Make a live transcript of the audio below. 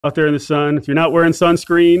out there in the sun. If you're not wearing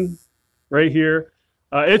sunscreen, right here.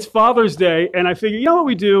 It's Father's Day, and I figure, you know what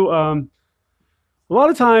we do? A lot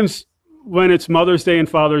of times when it's Mother's Day and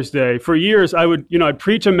Father's Day, for years I'd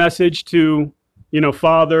preach a message to,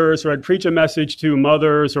 fathers, or I'd preach a message to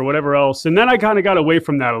mothers or whatever else. And then I kind of got away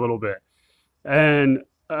from that a little bit. And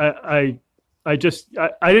I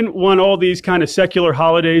didn't want all these kind of secular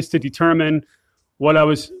holidays to determine what I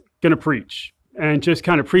was going to preach, and just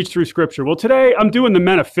kind of preach through Scripture. Well, today I'm doing the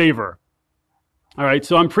men a favor. All right,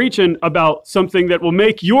 so I'm preaching about something that will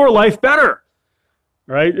make your life better.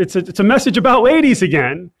 All right, it's a message about ladies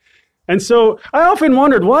again. And so I often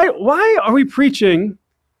wondered, why are we preaching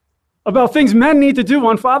about things men need to do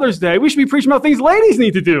on Father's Day? We should be preaching about things ladies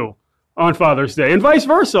need to do on Father's Day, and vice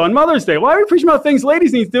versa on Mother's Day. Why are we preaching about things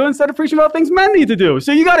ladies need to do instead of preaching about things men need to do?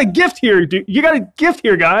 So you got a gift here. You got a gift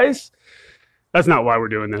here, guys. That's not why we're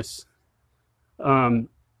doing this. But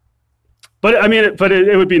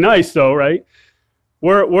it would be nice though, right?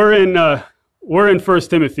 We're in 1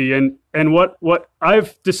 Timothy, and what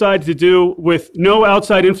I've decided to do with no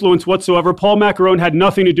outside influence whatsoever, Paul Macarone had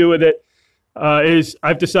nothing to do with it, is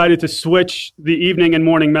I've decided to switch the evening and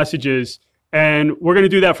morning messages, and we're going to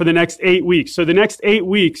do that for the next 8 weeks. So the next 8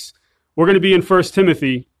 weeks, we're going to be in 1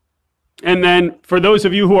 Timothy. And then for those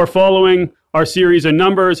of you who are following our series in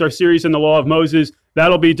Numbers, our series in the Law of Moses,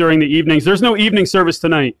 that'll be during the evenings. There's no evening service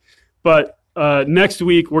tonight, but next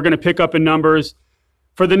week we're going to pick up in Numbers.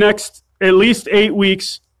 For the next at least 8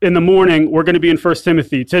 weeks in the morning, we're going to be in 1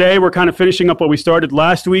 Timothy. Today we're kind of finishing up what we started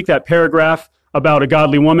last week, that paragraph about a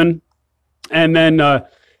godly woman. And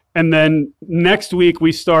then next week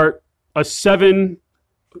we start a 7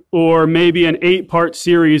 or maybe an 8-part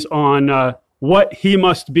series on what he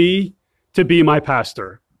must be to be my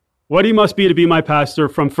pastor. What he must be to be my pastor,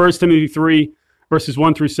 from 1 Timothy 3, verses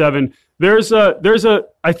 1 through 7. I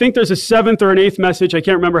think there's a 7th or an 8th message. I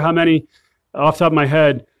can't remember how many off the top of my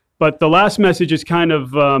head, but the last message is kind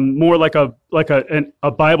of more like a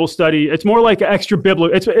Bible study. It's more like extra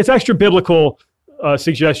biblical. It's extra biblical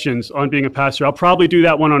suggestions on being a pastor. I'll probably do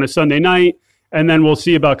that one on a Sunday night, and then we'll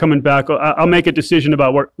see about coming back. I'll make a decision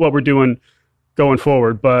about what we're doing going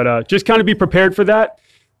forward. But just kind of be prepared for that.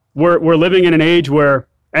 We're living in an age where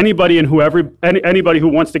anybody who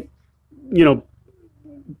wants to,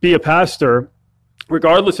 be a pastor,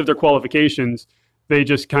 regardless of their qualifications, they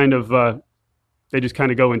just kind of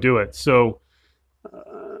go and do it. So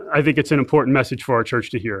I think it's an important message for our church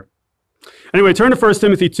to hear. Anyway, turn to 1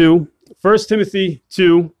 Timothy 2. 1 Timothy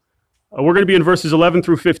 2, we're going to be in verses 11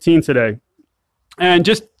 through 15 today. And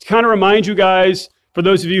just kind of remind you guys, for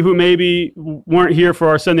those of you who maybe weren't here for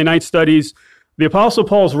our Sunday night studies, the Apostle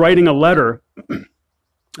Paul's writing a letter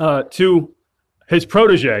to his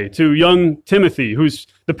protege, to young Timothy, who's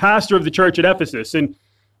the pastor of the church at Ephesus. And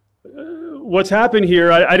what's happened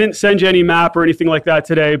here, I didn't send you any map or anything like that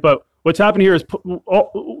today, but what's happened here is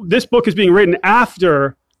this book is being written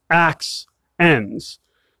after Acts ends.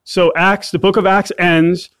 So the book of Acts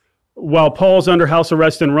ends while Paul's under house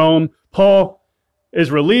arrest in Rome. Paul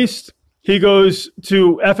is released. He goes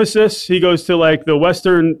to Ephesus. He goes to like the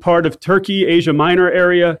western part of Turkey, Asia Minor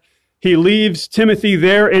area. He leaves Timothy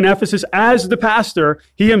there in Ephesus as the pastor.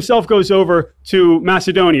 He himself goes over to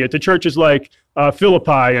Macedonia, to churches like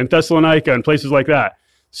Philippi and Thessalonica and places like that.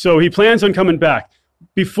 So he plans on coming back.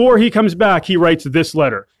 Before he comes back, he writes this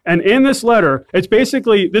letter. And in this letter,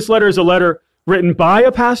 this letter is a letter written by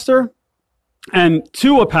a pastor and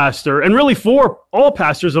to a pastor, and really for all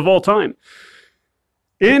pastors of all time.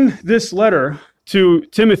 In this letter to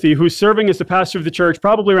Timothy, who's serving as the pastor of the church,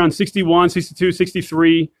 probably around 61, 62,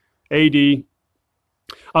 63 AD,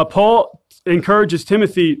 Paul encourages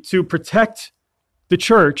Timothy to protect the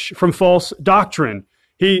church from false doctrine.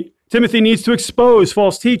 Timothy needs to expose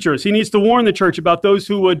false teachers. He needs to warn the church about those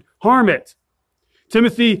who would harm it.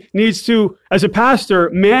 Timothy needs to, as a pastor,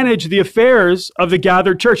 manage the affairs of the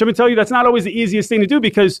gathered church. I'm going to tell you, that's not always the easiest thing to do,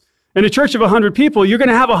 because in a church of 100 people, you're going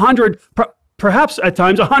to have 100, perhaps at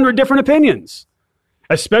times 100 different opinions,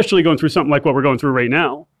 especially going through something like what we're going through right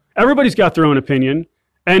now. Everybody's got their own opinion,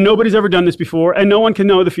 and nobody's ever done this before, and no one can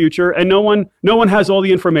know the future, and no one has all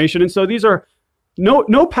the information. And so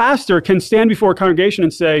no pastor can stand before a congregation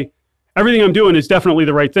and say, everything I'm doing is definitely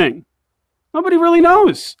the right thing. Nobody really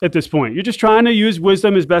knows at this point. You're just trying to use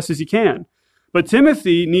wisdom as best as you can. But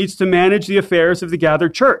Timothy needs to manage the affairs of the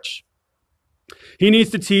gathered church. He needs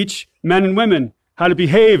to teach men and women how to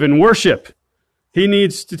behave and worship. He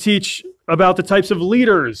needs to teach about the types of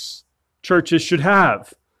leaders churches should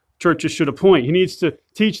have, churches should appoint. He needs to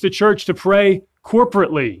teach the church to pray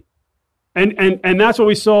corporately. And that's what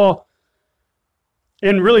we saw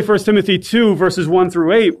in really 1 Timothy 2, verses 1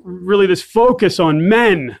 through 8, really this focus on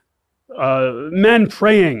men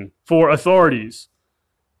praying for authorities.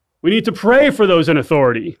 We need to pray for those in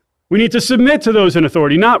authority. We need to submit to those in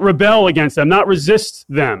authority, not rebel against them, not resist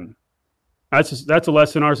them. That's a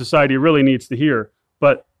lesson our society really needs to hear.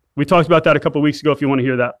 But we talked about that a couple of weeks ago. If you want to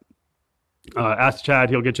hear that, ask Chad.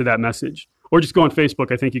 He'll get you that message. Or just go on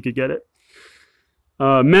Facebook. I think you could get it.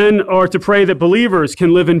 Men are to pray that believers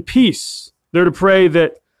can live in peace. They're to pray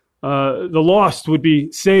that the lost would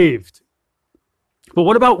be saved. But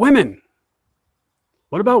what about women?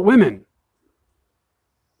 What about women?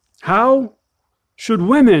 How should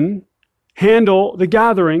women handle the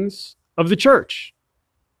gatherings of the church?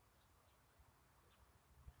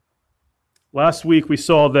 Last week we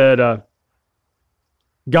saw that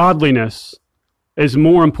godliness is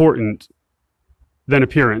more important than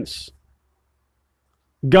appearance.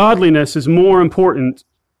 Godliness is more important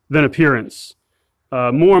than appearance,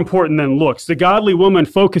 more important than looks. The godly woman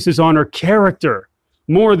focuses on her character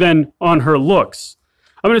more than on her looks.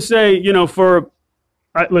 I'm going to say,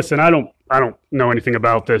 listen, I don't know anything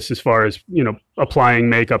about this as far as, applying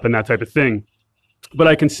makeup and that type of thing. But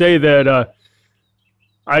I can say that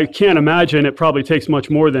I can't imagine it probably takes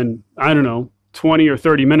much more than, 20 or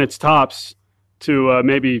 30 minutes tops to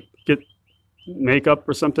maybe get makeup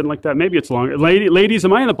or something like that. Maybe it's longer. Ladies,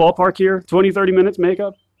 am I in the ballpark here? 20, 30 minutes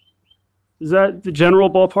makeup? Is that the general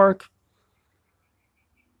ballpark?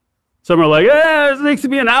 Some are like, it takes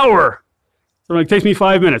me an hour. Some are like, it takes me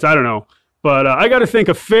 5 minutes. I don't know. But I got to think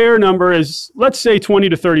a fair number is, let's say 20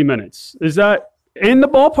 to 30 minutes. Is that in the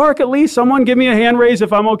ballpark at least? Someone give me a hand raise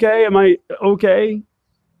if I'm okay. Am I okay?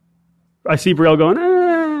 I see Braille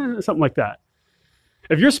going, something like that.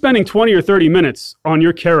 If you're spending 20 or 30 minutes on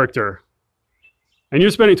your character, and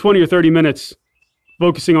you're spending 20 or 30 minutes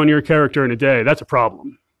focusing on your character in a day, that's a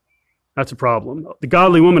problem. That's a problem. The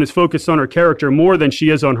godly woman is focused on her character more than she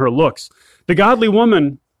is on her looks. The godly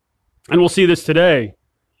woman, and we'll see this today,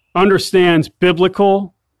 understands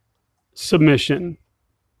biblical submission.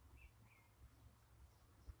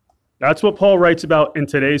 That's what Paul writes about in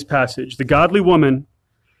today's passage. The godly woman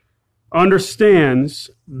understands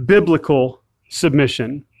biblical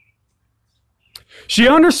submission. She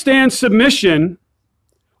understands submission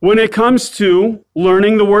when it comes to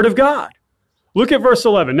learning the Word of God. Look at verse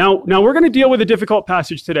 11. Now we're going to deal with a difficult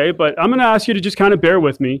passage today, but I'm going to ask you to just kind of bear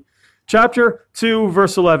with me. Chapter 2,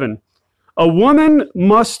 verse 11. A woman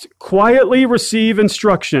must quietly receive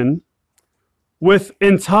instruction with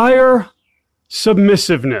entire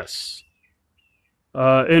submissiveness.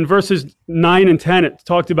 In verses 9 and 10, it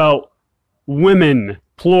talked about women,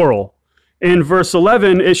 plural. In verse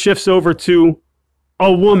 11, it shifts over to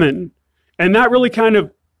a woman. And that really kind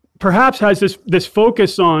of perhaps has this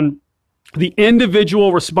focus on the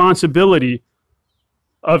individual responsibility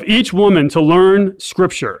of each woman to learn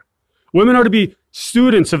Scripture. Women are to be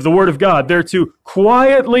students of the Word of God. They're to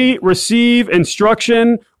quietly receive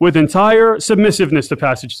instruction with entire submissiveness, the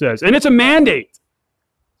passage says. And it's a mandate.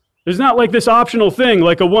 It's not like this optional thing,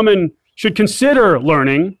 like a woman should consider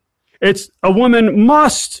learning. It's a woman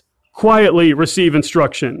must quietly receive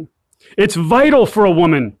instruction. It's vital for a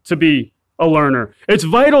woman to be a learner. It's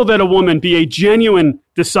vital that a woman be a genuine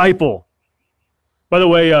disciple. By the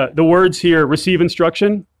way, the words here, receive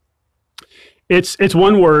instruction, it's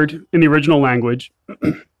one word in the original language,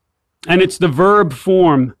 and it's the verb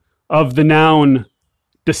form of the noun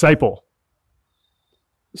disciple.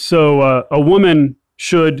 So a woman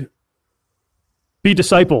should be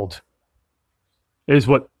discipled, is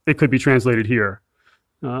what it could be translated here.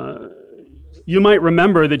 You might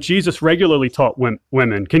remember that Jesus regularly taught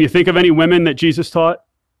women. Can you think of any women that Jesus taught?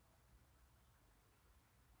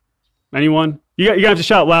 Anyone? You have to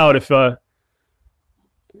shout loud if you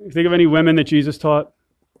think of any women that Jesus taught.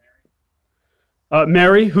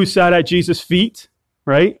 Mary, who sat at Jesus' feet,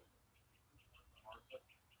 right?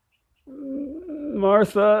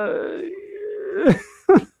 Martha.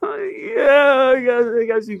 Yeah, I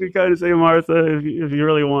guess you could kind of say Martha if you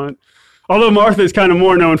really want. Although Martha is kind of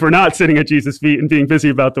more known for not sitting at Jesus' feet and being busy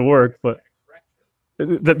about the work, but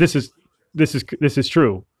this is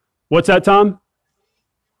true. What's that, Tom?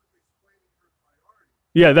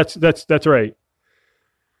 Yeah, that's right.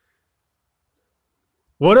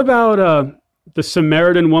 What about the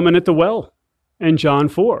Samaritan woman at the well in John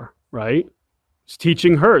 4, right? It's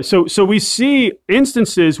teaching her. So we see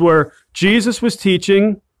instances where Jesus was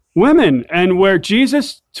teaching women and where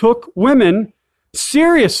Jesus took women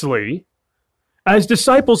seriously as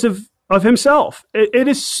disciples of himself. It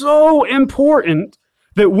is so important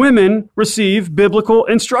that women receive biblical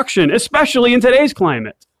instruction, especially in today's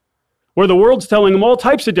climate, where the world's telling them all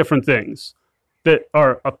types of different things. that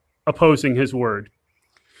are opposing his word.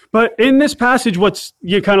 But in this passage, what's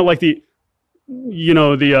kind of like the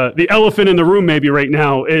elephant in the room maybe right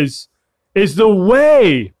now is the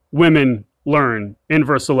way women learn in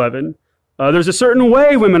verse 11. There's a certain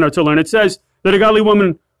way women are to learn. It says that a godly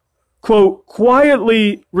woman, quote,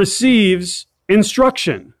 quietly receives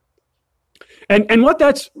instruction. And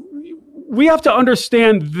we have to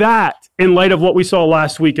understand that in light of what we saw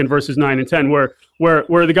last week in verses 9 and 10, where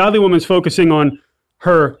the godly woman's focusing on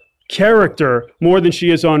her character more than she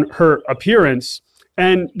is on her appearance.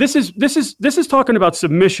 And this is talking about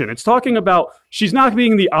submission. It's talking about she's not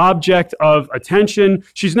being the object of attention.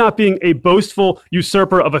 She's not being a boastful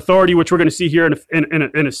usurper of authority, which we're going to see here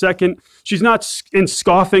in a second. She's not in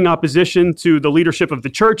scoffing opposition to the leadership of the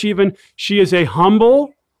church even. She is a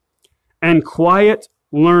humble and quiet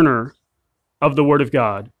learner of the Word of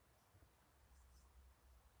God.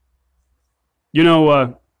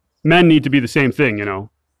 Men need to be the same thing,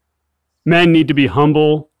 Men need to be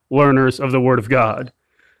humble learners of the Word of God.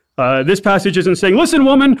 This passage isn't saying, listen,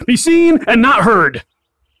 woman, be seen and not heard.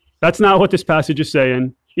 That's not what this passage is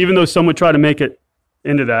saying, even though some would try to make it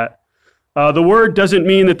into that. The word doesn't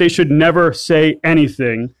mean that they should never say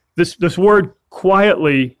anything. This word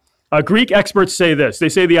quietly, Greek experts say this. They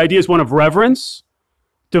say the idea is one of reverence,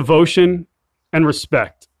 devotion, and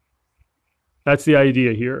respect. That's the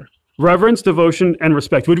idea here. Reverence, devotion, and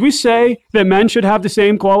respect. Would we say that men should have the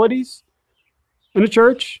same qualities in the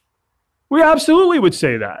church? We absolutely would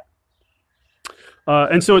say that.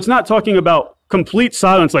 And so it's not talking about complete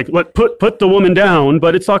silence, like put the woman down,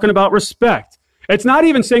 but it's talking about respect. It's not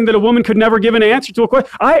even saying that a woman could never give an answer to a question.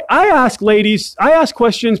 I ask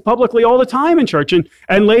questions publicly all the time in church, and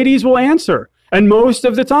ladies will answer. And most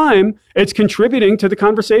of the time, it's contributing to the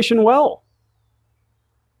conversation well.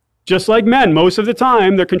 Just like men, most of the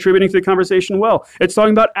time, they're contributing to the conversation well. It's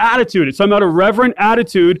talking about attitude. It's talking about a reverent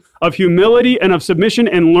attitude of humility and of submission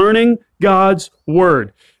and learning God's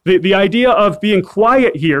word. The idea of being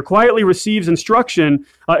quiet here, quietly receives instruction,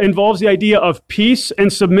 involves the idea of peace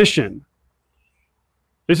and submission.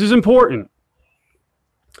 This is important.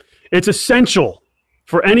 It's essential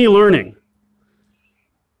for any learning.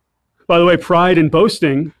 By the way, pride and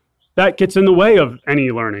boasting, that gets in the way of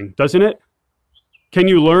any learning, doesn't it? Can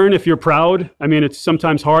you learn if you're proud? I mean, it's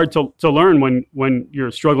sometimes hard to learn when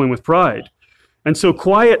you're struggling with pride. And so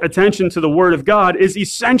quiet attention to the Word of God is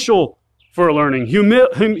essential for learning.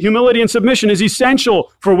 Humility and submission is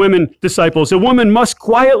essential for women disciples. A woman must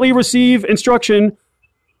quietly receive instruction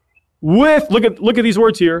with, look at these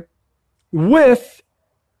words here, with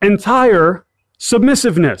entire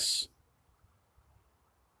submissiveness.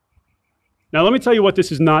 Now, let me tell you what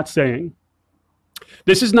this is not saying.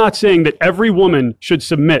 This is not saying that every woman should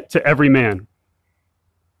submit to every man.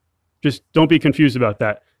 Just don't be confused about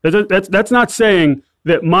that. That's not saying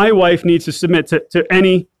that my wife needs to submit to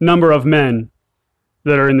any number of men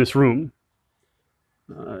that are in this room.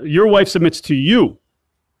 Your wife submits to you,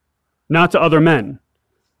 not to other men.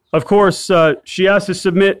 Of course, she has to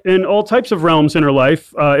submit in all types of realms in her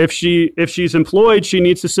life. If she's employed, she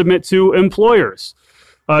needs to submit to employers.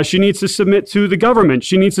 She needs to submit to the government.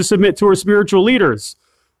 She needs to submit to her spiritual leaders.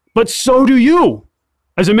 But so do you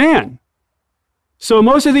as a man. So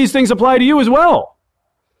most of these things apply to you as well.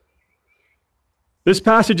 This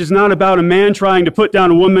passage is not about a man trying to put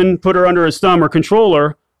down a woman, put her under his thumb or control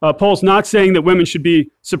her. Paul's not saying that women should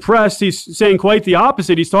be suppressed. He's saying quite the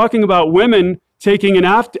opposite. He's talking about women taking an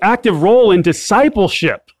active role in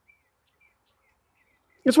discipleship.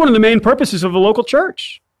 It's one of the main purposes of a local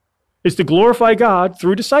church, is to glorify God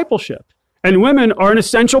through discipleship. And women are an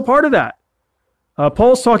essential part of that.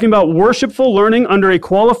 Paul's talking about worshipful learning under a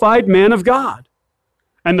qualified man of God.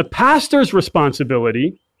 And the pastor's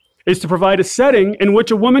responsibility is to provide a setting in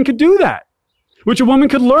which a woman could do that, which a woman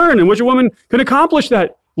could learn, in which a woman could accomplish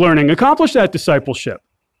that learning, accomplish that discipleship.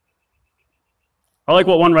 I like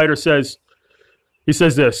what one writer says. He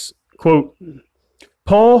says this, quote,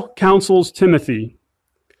 Paul counsels Timothy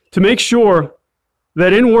to make sure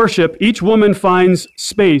that in worship, each woman finds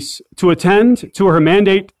space to attend to her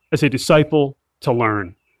mandate as a disciple to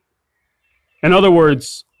learn. In other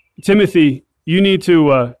words, Timothy, you need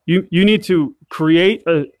to create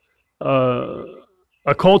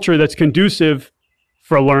a culture that's conducive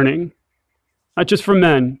for learning, not just for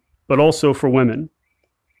men, but also for women.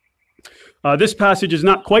 This passage is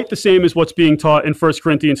not quite the same as what's being taught in 1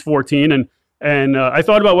 Corinthians 14, and I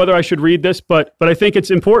thought about whether I should read this, but I think it's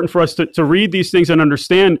important for us to read these things and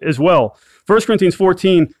understand as well. 1 Corinthians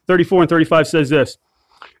 14, 34 and 35 says this,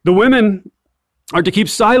 the women are to keep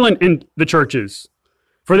silent in the churches,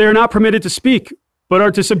 for they are not permitted to speak, but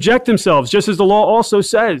are to subject themselves, just as the law also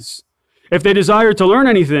says. if they desire to learn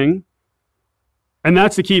anything, and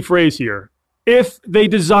that's the key phrase here, if they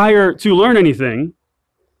desire to learn anything,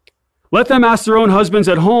 let them ask their own husbands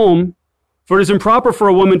at home, for it is improper for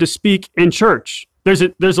a woman to speak in church. There's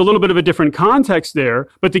a little bit of a different context there,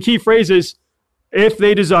 but the key phrase is, if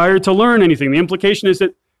they desire to learn anything. The implication is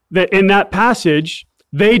that in that passage,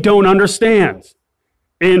 they don't understand.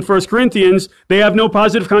 In 1 Corinthians, they have no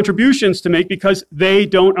positive contributions to make because they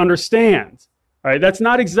don't understand. All right, that's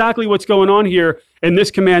not exactly what's going on here in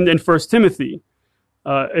this command in 1 Timothy.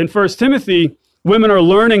 In 1 Timothy, women are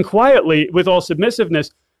learning quietly with all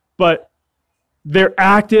submissiveness, but they're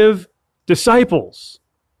active disciples.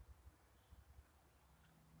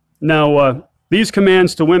 Now, these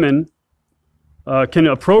commands to women can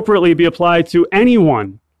appropriately be applied to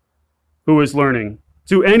anyone who is learning,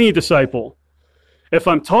 to any disciple. If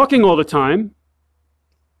I'm talking all the time,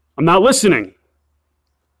 I'm not listening.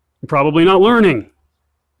 I'm probably not learning.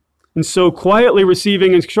 And so quietly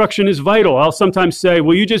receiving instruction is vital. I'll sometimes say,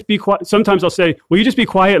 will you just be quiet? Sometimes I'll say, will you just be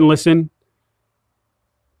quiet and listen?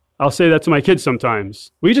 I'll say that to my kids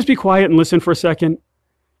sometimes. Will you just be quiet and listen for a second?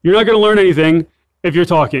 You're not going to learn anything if you're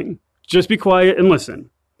talking. Just be quiet and listen.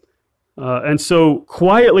 And so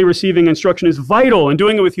quietly receiving instruction is vital, and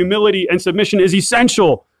doing it with humility and submission is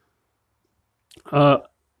essential.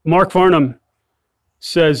 Mark Farnham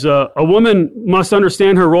says, a woman must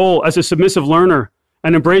understand her role as a submissive learner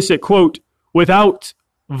and embrace it, quote, without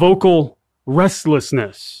vocal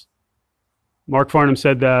restlessness. Mark Farnham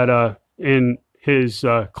said that in his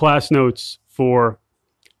class notes for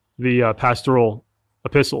the pastoral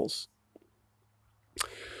epistles.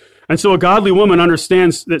 And so a godly woman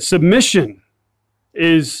understands that submission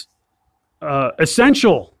is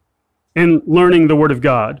essential in learning the Word of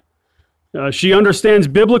God. She understands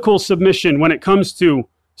biblical submission when it comes to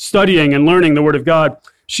studying and learning the Word of God.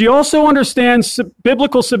 She also understands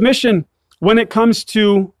biblical submission when it comes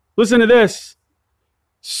to, listen to this,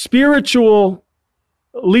 spiritual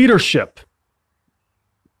leadership.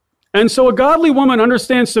 And so a godly woman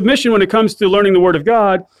understands submission when it comes to learning the Word of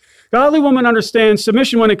God. Godly woman understands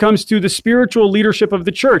submission when it comes to the spiritual leadership of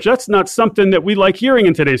the church. That's not something that we like hearing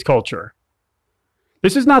in today's culture.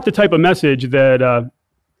 This is not the type of message that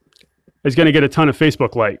is going to get a ton of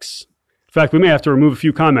Facebook likes. In fact, we may have to remove a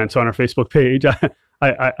few comments on our Facebook page,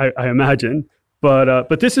 I imagine.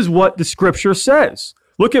 But this is what the Scripture says.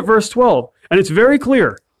 Look at verse 12, and it's very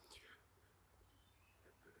clear.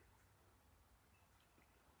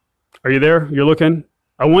 Are you there? You're looking?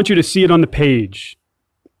 I want you to see it on the page.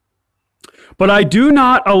 But I do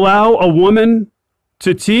not allow a woman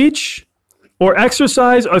to teach or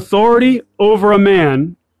exercise authority over a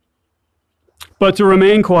man, but to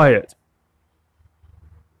remain quiet.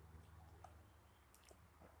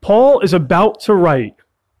 Paul is about to write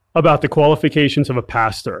about the qualifications of a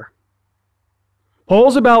pastor.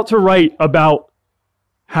 Paul's about to write about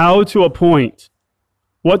how to appoint,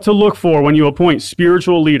 what to look for when you appoint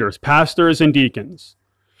spiritual leaders, pastors and deacons.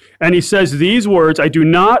 And he says these words, I do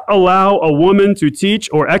not allow a woman to teach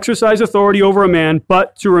or exercise authority over a man,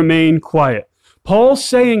 but to remain quiet. Paul's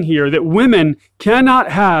saying here that women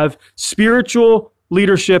cannot have spiritual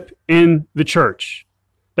leadership in the church.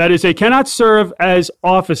 That is, they cannot serve as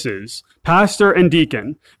offices, pastor and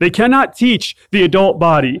deacon. They cannot teach the adult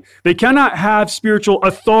body. They cannot have spiritual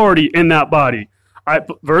authority in that body.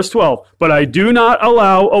 Verse 12, but I do not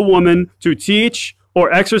allow a woman to teach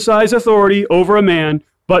or exercise authority over a man,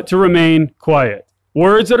 but to remain quiet.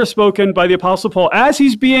 Words that are spoken by the Apostle Paul as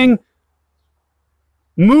he's being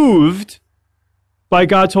moved by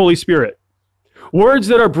God's Holy Spirit. Words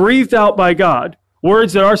that are breathed out by God.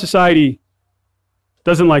 Words that our society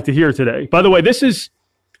doesn't like to hear today. By the way, this is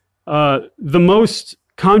the most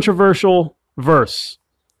controversial verse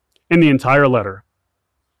in the entire letter.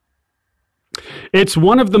 It's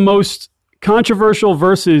one of the most controversial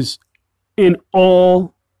verses in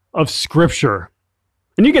all of Scripture.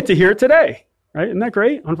 And you get to hear it today, right? Isn't that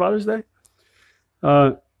great on Father's Day?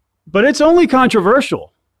 But it's only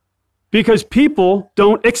controversial because people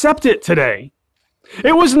don't accept it today.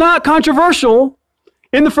 It was not controversial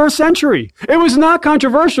in the first century. It was not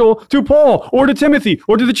controversial to Paul or to Timothy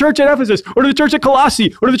or to the church at Ephesus or to the church at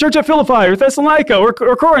Colossae or to the church at Philippi or Thessalonica or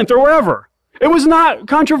Corinth or wherever. It was not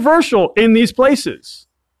controversial in these places.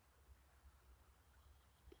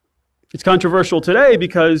 It's controversial today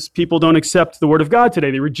because people don't accept the Word of God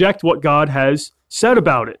today. They reject what God has said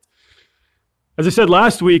about it. As I said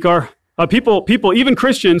last week, our people, even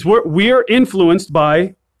Christians, we're influenced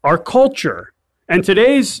by our culture. And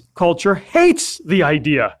today's culture hates the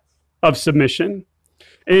idea of submission.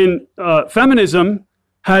 And feminism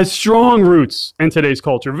has strong roots in today's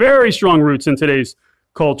culture, very strong roots in today's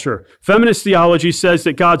culture. Feminist theology says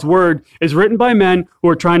that God's word is written by men who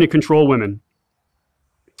are trying to control women.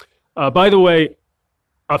 By the way,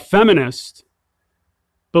 a feminist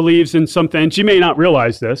believes in something, and she may not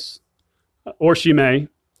realize this, or she may,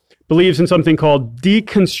 believes in something called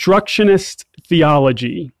deconstructionist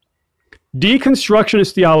theology.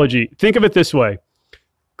 Deconstructionist theology, think of it this way.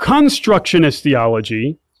 Constructionist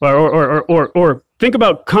theology, or think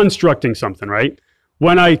about constructing something, right?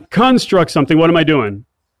 When I construct something, what am I doing?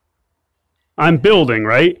 I'm building,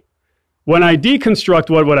 right? When I deconstruct,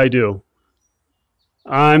 what would I do?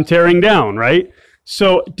 I'm tearing down, right?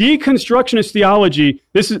 So deconstructionist theology,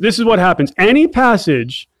 this is what happens. Any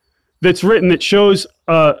passage that's written that shows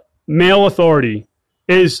male authority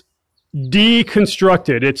is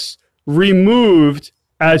deconstructed. It's removed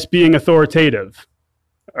as being authoritative.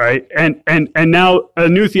 All right. And now a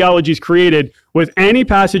new theology is created with any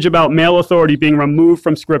passage about male authority being removed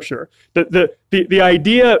from Scripture. The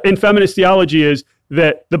idea in feminist theology is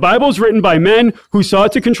that the Bible is written by men who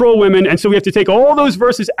sought to control women, and so we have to take all those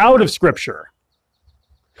verses out of Scripture.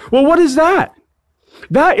 Well, what is that?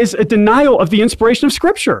 That is a denial of the inspiration of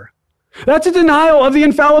Scripture. That's a denial of the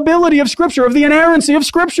infallibility of Scripture, of the inerrancy of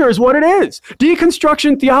Scripture is what it is.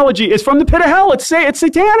 Deconstruction theology is from the pit of hell. It's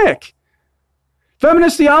satanic.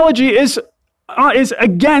 Feminist theology is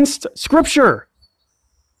against Scripture.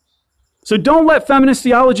 So don't let feminist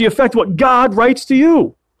theology affect what God writes to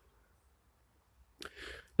you.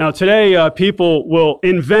 Now, today, people will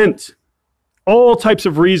invent all types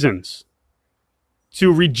of reasons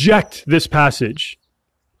to reject this passage.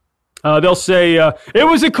 They'll say, it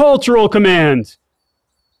was a cultural command.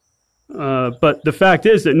 But the fact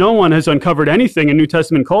is that no one has uncovered anything in New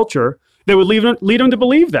Testament culture that would lead them to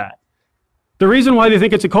believe that. The reason why they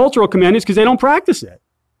think it's a cultural command is because they don't practice it.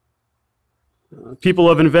 People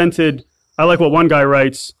have invented, I like what one guy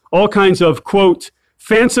writes, all kinds of, quote,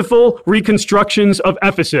 fanciful reconstructions of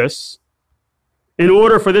Ephesus in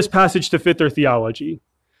order for this passage to fit their theology.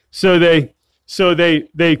 So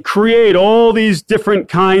they create all these different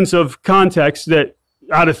kinds of contexts that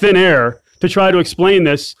out of thin air to try to explain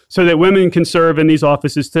this so that women can serve in these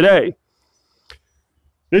offices today.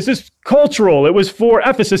 This is cultural. It was for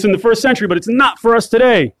Ephesus in the first century, but it's not for us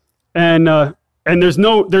today. And there's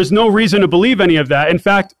no reason to believe any of that. In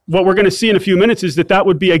fact, what we're going to see in a few minutes is that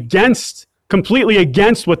would be completely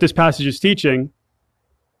against what this passage is teaching.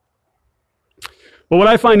 But what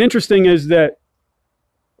I find interesting is that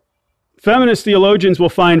feminist theologians will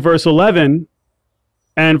find verse 11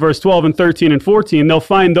 and verse 12 and 13 and 14. They'll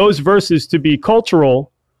find those verses to be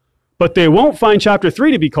cultural, but they won't find chapter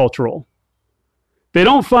 3 to be cultural. They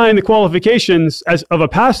don't find the qualifications of a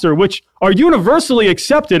pastor, which are universally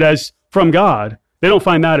accepted as from God. They don't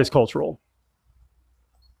find that as cultural.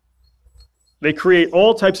 They create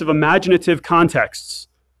all types of imaginative contexts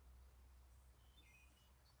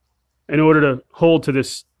in order to hold to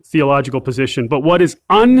this theological position. But what is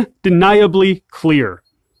undeniably clear,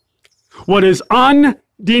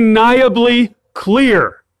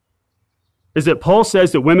 is that Paul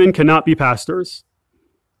says that women cannot be pastors.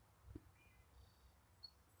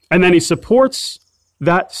 And then he supports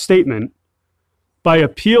that statement by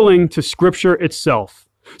appealing to Scripture itself.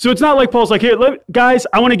 So it's not like Paul's like, here, guys,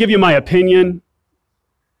 I want to give you my opinion.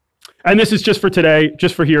 And this is just for today,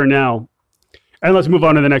 just for here and now. And let's move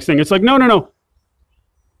on to the next thing. It's like, no.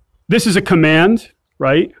 This is a command,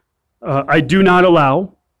 right? I do not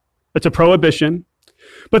allow. It's a prohibition.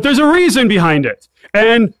 But there's a reason behind it.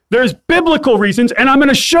 And there's biblical reasons. And I'm going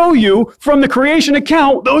to show you from the creation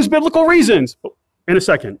account those biblical reasons in a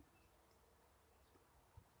second.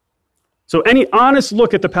 So any honest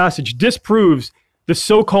look at the passage disproves the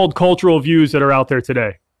so-called cultural views that are out there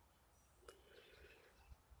today.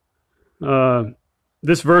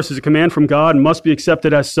 This verse is a command from God and must be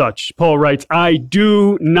accepted as such. Paul writes, I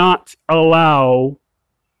do not allow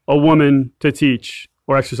a woman to teach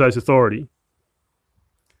or exercise authority.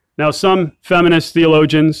 Now, some feminist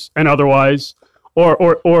theologians and otherwise,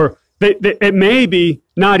 or it may be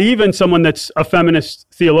not even someone that's a feminist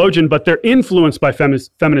theologian, but they're influenced by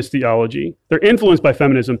feminist theology. They're influenced by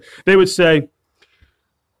feminism. They would say,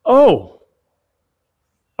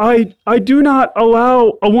 I do not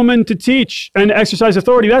allow a woman to teach and exercise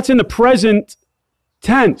authority. That's in the present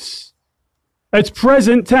tense. It's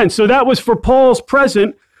present tense. So that was for Paul's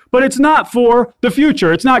present, but it's not for the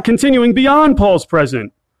future. It's not continuing beyond Paul's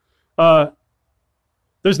present.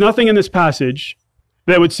 There's nothing in this passage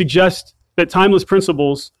that would suggest that timeless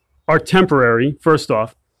principles are temporary, first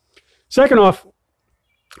off. Second off,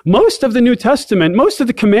 most of the New Testament, most of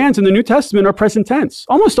the commands in the New Testament are present tense.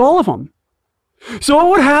 Almost all of them. So what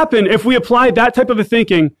would happen if we applied that type of a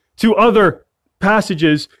thinking to other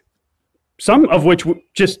passages, some of which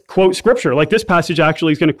just quote Scripture, like this passage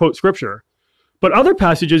actually is going to quote Scripture, but other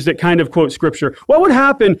passages that kind of quote Scripture. What would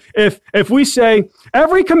happen if we say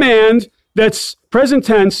every command that's present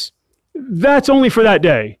tense, that's only for that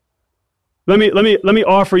day? Let me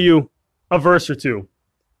offer you a verse or two.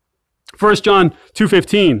 1 John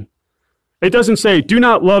 2:15. It doesn't say, do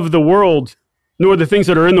not love the world, nor the things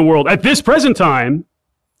that are in the world at this present time,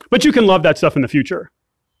 but you can love that stuff in the future.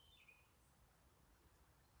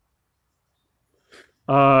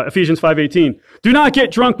 Ephesians 5:18. Do not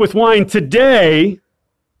get drunk with wine today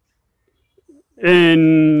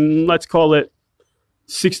in, let's call it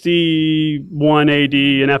 61 AD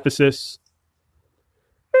in Ephesus.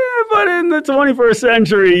 But in the 21st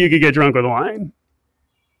century, you could get drunk with wine.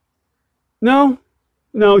 No,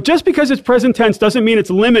 just because it's present tense doesn't mean it's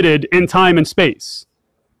limited in time and space.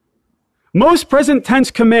 Most present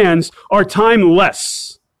tense commands are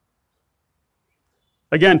timeless.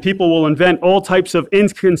 Again, people will invent all types of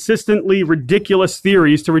inconsistently ridiculous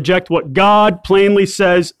theories to reject what God plainly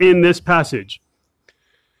says in this passage.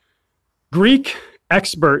 Greek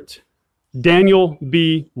expert Daniel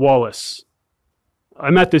B. Wallace. I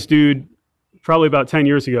met this dude probably about 10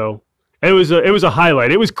 years ago. It was a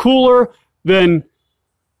highlight. It was cooler than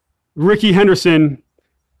Ricky Henderson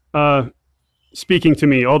speaking to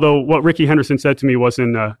me, although what Ricky Henderson said to me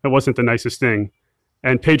wasn't the nicest thing.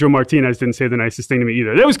 And Pedro Martinez didn't say the nicest thing to me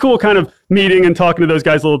either. It was cool kind of meeting and talking to those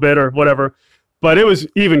guys a little bit or whatever. But it was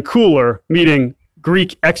even cooler meeting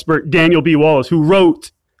Greek expert Daniel B. Wallace, who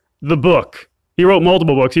wrote the book. He wrote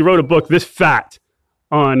multiple books. He wrote a book this fat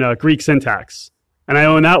on Greek syntax. And I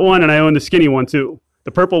own that one, and I own the skinny one too.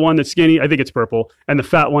 The purple one that's skinny, I think it's purple, and the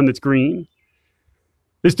fat one that's green.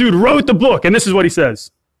 This dude wrote the book, and this is what he says.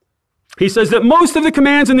 He says that most of the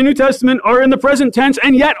commands in the New Testament are in the present tense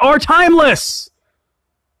and yet are timeless.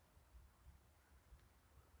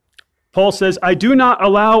 Paul says, I do not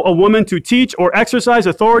allow a woman to teach or exercise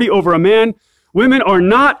authority over a man. Women are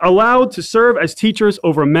not allowed to serve as teachers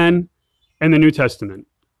over men in the New Testament.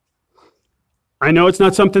 I know it's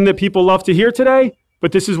not something that people love to hear today,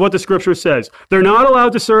 but this is what the Scripture says. They're not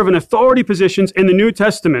allowed to serve in authority positions in the New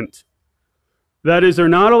Testament. That is, they're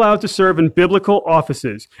not allowed to serve in biblical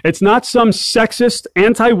offices. It's not some sexist,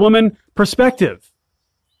 anti-woman perspective.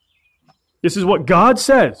 This is what God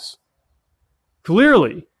says,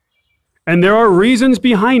 clearly. And there are reasons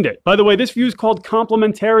behind it. By the way, this view is called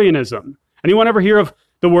complementarianism. Anyone ever hear of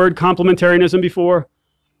the word complementarianism before?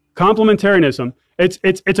 Complementarianism.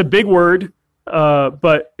 It's a big word,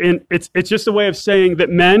 but it's just a way of saying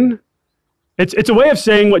that men. It's a way of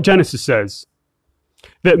saying what Genesis says,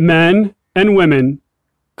 that men and women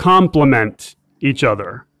complement each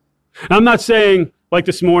other. And I'm not saying, like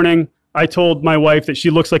this morning, I told my wife that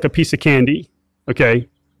she looks like a piece of candy. Okay.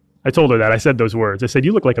 I told her that. I said those words. I said,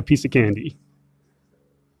 you look like a piece of candy.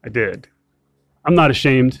 I did. I'm not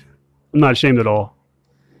ashamed. I'm not ashamed at all.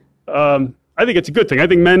 I think it's a good thing. I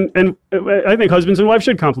think husbands and wives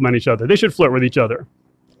should complement each other. They should flirt with each other.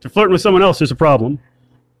 To flirt with someone else is a problem.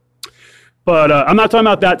 But I'm not talking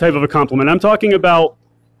about that type of a compliment. I'm talking about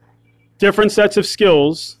different sets of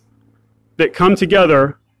skills that come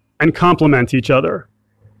together and complement each other.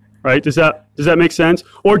 Right? Does that make sense?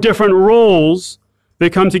 Or different roles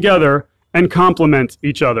that come together and complement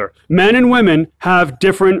each other. Men and women have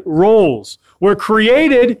different roles. We're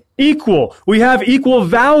created equal. We have equal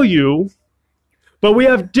value, but we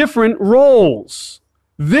have different roles.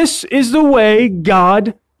 This is the way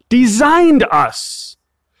God designed us.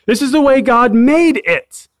 This is the way God made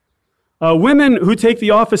it. Women who take the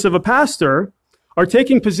office of a pastor are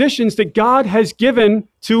taking positions that God has given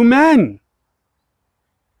to men.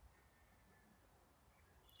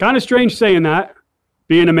 Kind of strange saying that.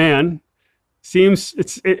 Being a man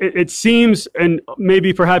it seems and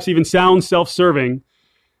maybe perhaps even sounds self-serving.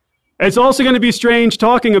 It's also going to be strange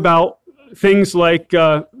talking about things like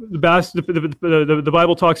the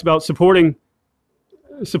Bible talks about supporting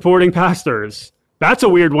pastors. That's a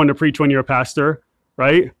weird one to preach when you're a pastor,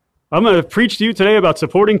 right? I'm going to preach to you today about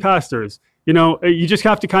supporting pastors. You know, you just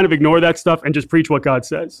have to kind of ignore that stuff and just preach what God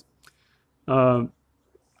says.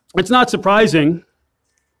 It's not surprising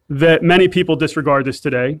that many people disregard this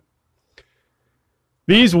today.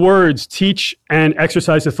 These words, teach and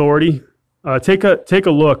exercise authority. Take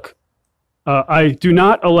a look. I do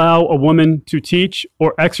not allow a woman to teach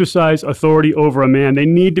or exercise authority over a man. They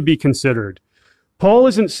need to be considered. Paul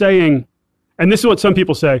isn't saying, and this is what some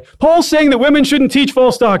people say, Paul's saying that women shouldn't teach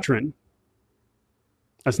false doctrine.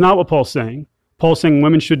 That's not what Paul's saying. Paul's saying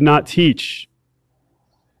women should not teach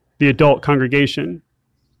the adult congregation.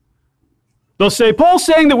 They'll say, Paul's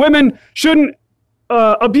saying that women shouldn't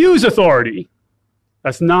abuse authority.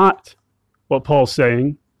 That's not what Paul's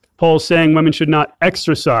saying. Paul's saying women should not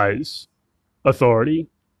exercise authority.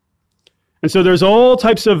 And so there's all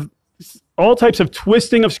types of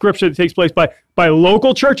twisting of Scripture that takes place by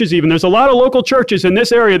local churches even. There's a lot of local churches in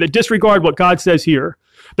this area that disregard what God says here.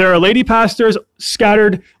 There are lady pastors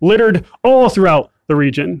scattered, littered all throughout the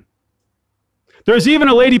region. There's even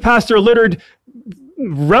a lady pastor littered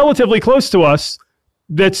relatively close to us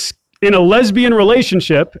that's in a lesbian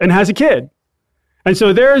relationship and has a kid. And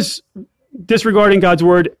so there's disregarding God's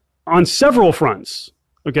word on several fronts,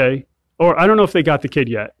 okay? Or I don't know if they got the kid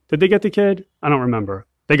yet. Did they get the kid? I don't remember.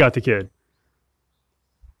 They got the kid.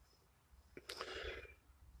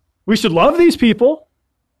 We should love these people.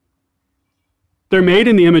 They're made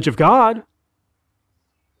in the image of God.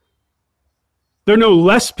 They're no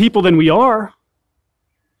less people than we are,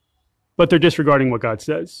 but they're disregarding what God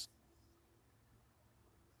says.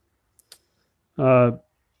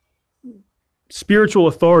 Spiritual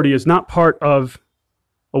authority is not part of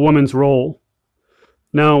a woman's role.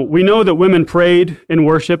 Now, we know that women prayed in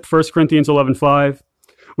worship, 1 Corinthians 11:5.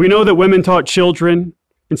 We know that women taught children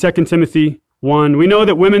in 2 Timothy 1. We know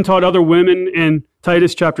that women taught other women in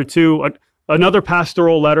Titus chapter 2, another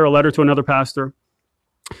pastoral letter, a letter to another pastor.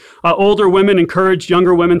 Older women encouraged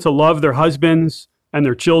younger women to love their husbands and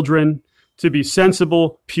their children, to be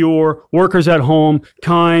sensible, pure, workers at home,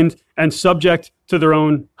 kind, and subject to their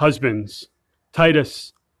own husbands.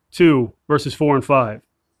 Titus 2, verses 4 and 5.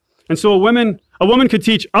 And so a woman could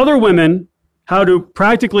teach other women how to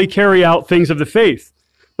practically carry out things of the faith,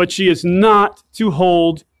 but she is not to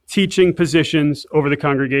hold teaching positions over the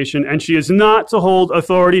congregation, and she is not to hold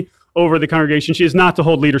authority over the congregation. She is not to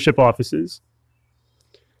hold leadership offices.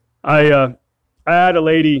 I had a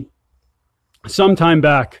lady some time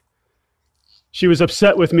back. She was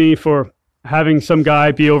upset with me for having some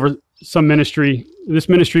guy be over some ministry. This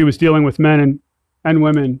ministry was dealing with men and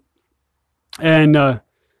women. And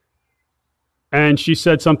she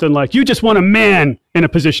said something like, "You just want a man in a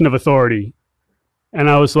position of authority." And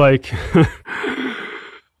I was like,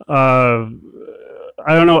 I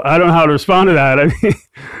don't know how to respond to that. I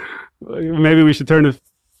mean, maybe we should turn to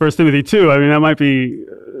 1 Timothy 2. I mean, that might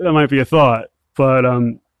be a thought. But,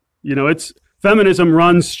 it's feminism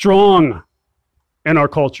runs strong in our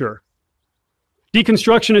culture.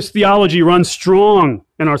 Deconstructionist theology runs strong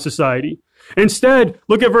in our society. Instead,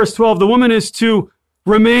 look at verse 12. The woman is to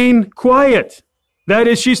remain quiet. That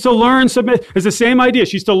is, she's to learn submit. It's the same idea.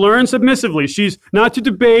 She's to learn submissively. She's not to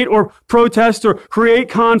debate or protest or create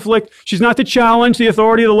conflict. She's not to challenge the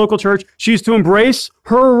authority of the local church. She's to embrace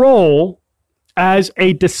her role as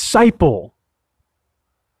a disciple.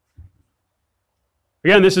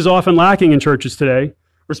 Again, this is often lacking in churches today.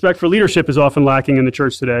 Respect for leadership is often lacking in the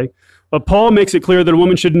church today. But Paul makes it clear that a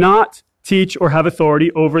woman should not teach or have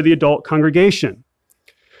authority over the adult congregation.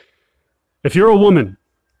 If you're a woman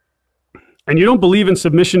and you don't believe in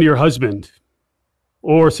submission to your husband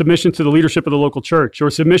or submission to the leadership of the local church or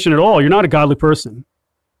submission at all, you're not a godly person.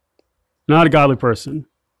 Not a godly person.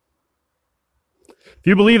 If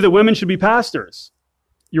you believe that women should be pastors,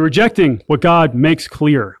 you're rejecting what God makes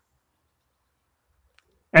clear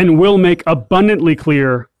and will make abundantly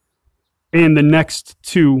clear in the next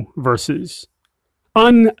two verses.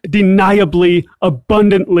 Undeniably,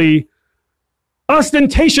 abundantly,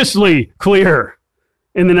 ostentatiously clear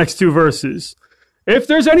in the next two verses. If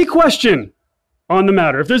there's any question on the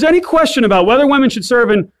matter, if there's any question about whether women should serve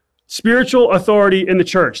in spiritual authority in the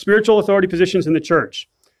church, spiritual authority positions in the church,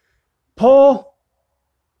 Paul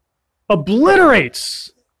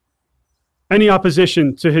obliterates any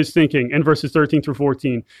opposition to his thinking in verses 13 through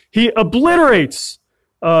 14. He obliterates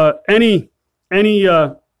any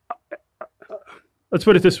let's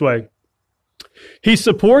put it this way. He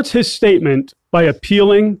supports his statement by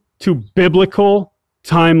appealing to biblical,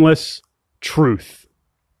 timeless truth.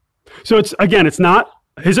 So it's not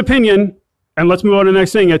his opinion, and let's move on to the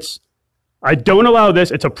next thing. I don't allow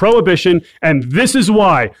this. It's a prohibition, and this is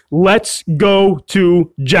why. Let's go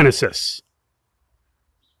to Genesis.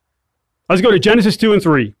 Let's go to Genesis 2 and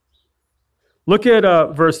 3. Look at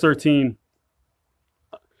verse 13.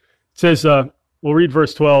 It says, we'll read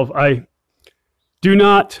verse 12. I do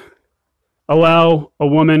not allow a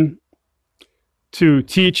woman to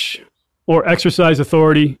teach or exercise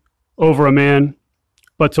authority over a man,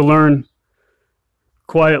 but to learn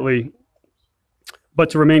quietly, but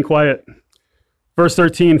to remain quiet. Verse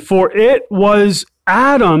 13, for it was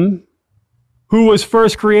Adam who was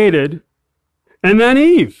first created, and then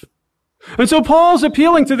Eve. And so Paul's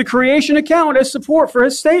appealing to the creation account as support for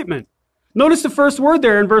his statement. Notice the first word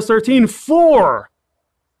there in verse 13, for.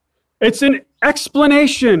 It's an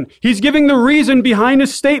explanation. He's giving the reason behind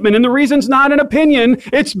his statement, and the reason's not an opinion.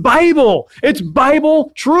 It's Bible. It's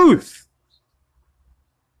Bible truth.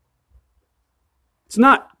 It's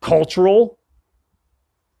not cultural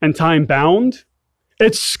and time-bound.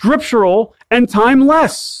 It's scriptural and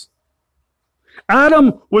timeless.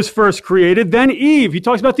 Adam was first created, then Eve. He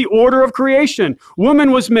talks about the order of creation.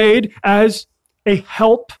 Woman was made as a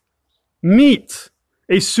help meet,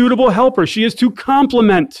 a suitable helper. She is to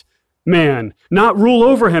complement man, not rule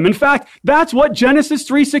over him. In fact, that's what Genesis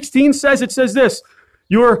 3:16 says. It says this,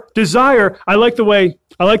 your desire, I like the way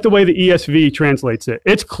the ESV translates it.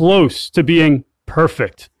 It's close to being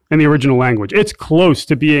perfect in the original language. It's close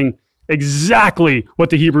to being exactly what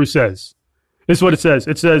the Hebrew says. This is what it says.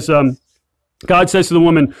 It says, God says to the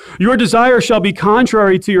woman, your desire shall be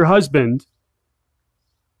contrary to your husband,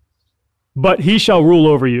 but he shall rule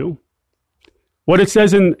over you. What it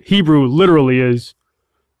says in Hebrew literally is,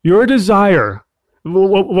 your desire,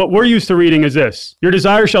 what we're used to reading is this, your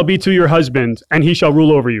desire shall be to your husband, and he shall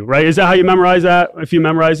rule over you, right? Is that how you memorize that? If you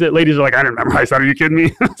memorize it, ladies are like, I didn't memorize that. Are you kidding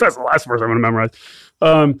me? That's the last verse I'm going to memorize.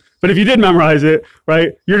 But if you did memorize it,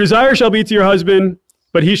 right? Your desire shall be to your husband,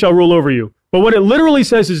 but he shall rule over you. But what it literally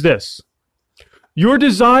says is this, your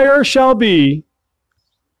desire shall be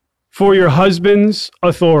for your husband's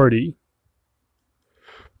authority,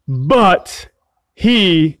 but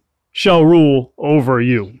he shall rule over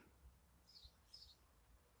you.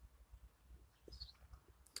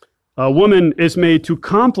 A woman is made to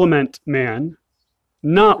complement man,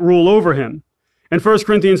 not rule over him. In 1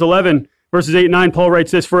 Corinthians 11, verses 8 and 9, Paul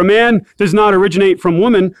writes this, for a man does not originate from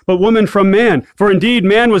woman, but woman from man. For indeed,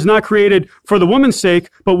 man was not created for the woman's sake,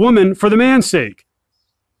 but woman for the man's sake.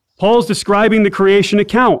 Paul's describing the creation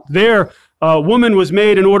account. There, woman was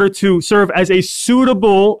made in order to serve as a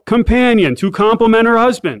suitable companion, to complement her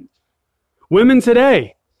husband. Women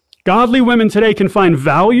today, godly women today can find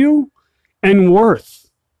value and worth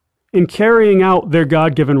in carrying out their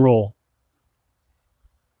God-given role.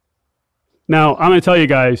 Now, I'm going to tell you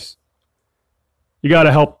guys, you got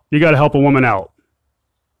to help a woman out.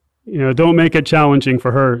 You know, don't make it challenging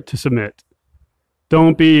for her to submit.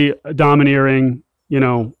 Don't be domineering,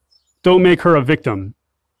 don't make her a victim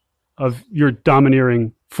of your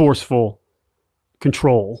domineering, forceful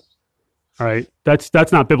control. All right?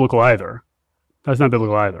 That's not biblical either. That's not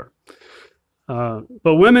biblical either.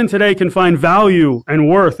 But women today can find value and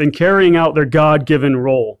worth in carrying out their God-given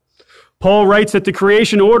role. Paul writes that the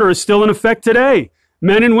creation order is still in effect today.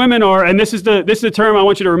 Men and women are, and this is the term I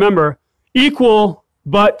want you to remember, equal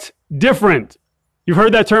but different. You've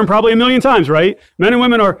heard that term probably a million times, right? Men and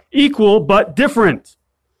women are equal but different.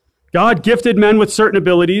 God gifted men with certain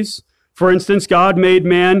abilities. For instance, God gave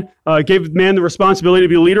man the responsibility to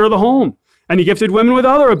be the leader of the home, and he gifted women with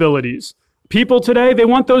other abilities. People today, they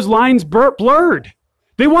want those lines blurred.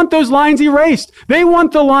 They want those lines erased. They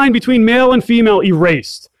want the line between male and female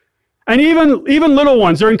erased. And even little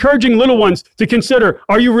ones, they're encouraging little ones to consider,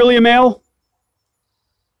 are you really a male?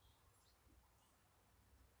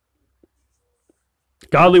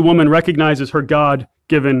 Godly woman recognizes her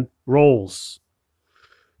God-given roles.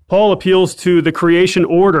 Paul appeals to the creation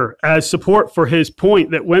order as support for his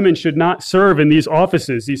point that women should not serve in these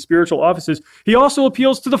offices, these spiritual offices. He also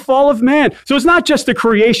appeals to the fall of man. So it's not just the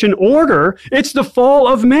creation order, it's the fall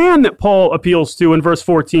of man that Paul appeals to in verse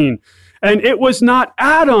 14. And it was not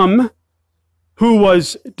Adam who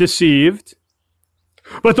was deceived,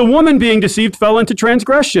 but the woman being deceived fell into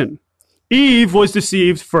transgression. Eve was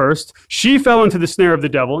deceived first. She fell into the snare of the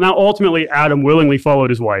devil. Now, ultimately, Adam willingly followed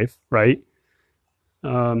his wife, right?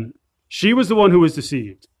 She was the one who was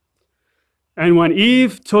deceived. And when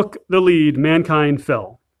Eve took the lead, mankind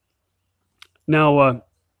fell. Now,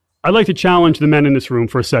 I'd like to challenge the men in this room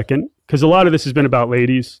for a second, because a lot of this has been about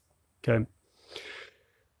ladies, okay?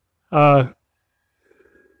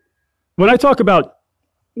 When I talk about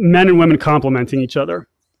men and women complementing each other,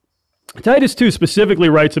 Titus 2 specifically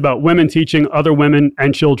writes about women teaching other women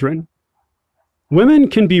and children. Women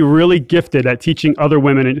can be really gifted at teaching other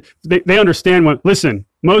women. And they understand listen,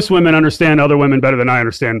 most women understand other women better than I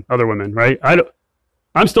understand other women, right?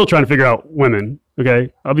 I'm still trying to figure out women,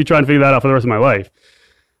 okay? I'll be trying to figure that out for the rest of my life.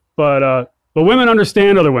 But women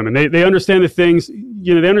understand other women. They understand the things,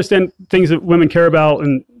 they understand things that women care about.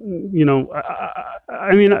 And,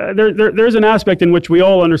 there's an aspect in which we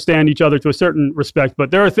all understand each other to a certain respect,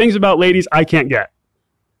 but there are things about ladies I can't get,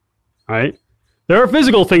 all right? There are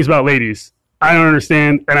physical things about ladies I don't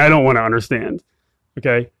understand, and I don't want to understand,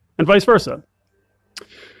 okay? And vice versa.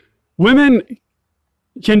 Women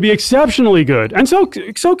can be exceptionally good, and so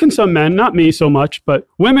can some men, not me so much, but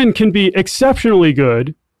women can be exceptionally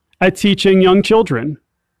good at teaching young children.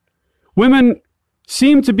 women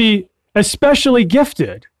seem to be especially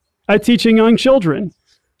gifted at teaching young children.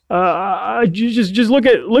 Just look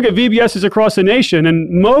at VBSs across the nation, and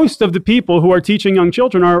most of the people who are teaching young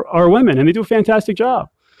children are women, and they do a fantastic job.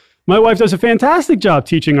 My wife does a fantastic job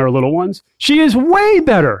teaching our little ones. She is way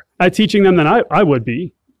better at teaching them than I would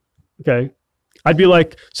be. Okay, I'd be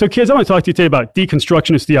like, so kids, I want to talk to you today about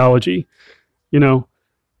deconstructionist theology. You know,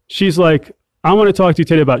 she's like, I want to talk to you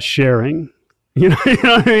today about sharing. You know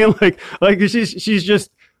what I mean? Like she's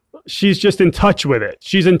just in touch with it.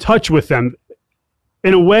 She's in touch with them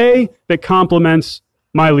in a way that complements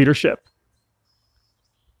my leadership.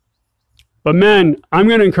 But men, I'm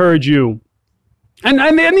going to encourage you, and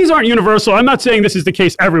these aren't universal. I'm not saying this is the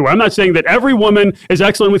case everywhere. I'm not saying that every woman is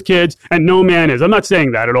excellent with kids and no man is. I'm not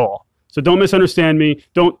saying that at all. So don't misunderstand me.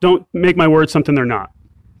 Don't make my words something they're not.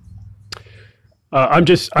 I'm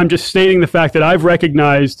just stating the fact that I've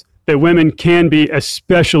recognized that women can be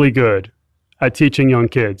especially good at teaching young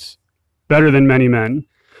kids, better than many men.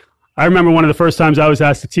 I remember one of the first times I was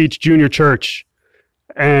asked to teach junior church,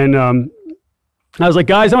 and I was like,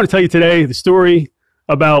 guys, I want to tell you today the story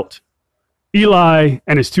about Eli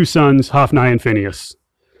and his two sons, Hophni and Phinehas.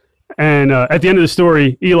 And at the end of the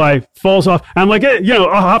story, Eli falls off. And I'm like, hey,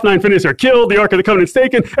 Hophni and Phinehas are killed. The Ark of the Covenant's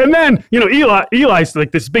taken. And then, Eli's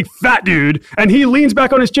like this big fat dude, and he leans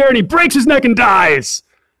back on his chair and he breaks his neck and dies.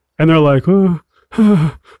 And they're like, oh.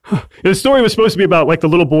 The story was supposed to be about like the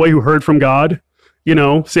little boy who heard from God,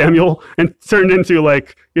 Samuel, and turned into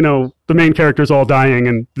like, the main character's all dying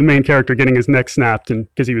and the main character getting his neck snapped and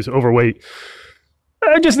because he was overweight.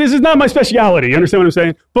 This is not my specialty. You understand what I'm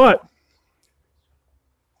saying? But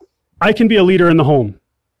I can be a leader in the home.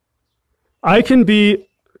 I can be,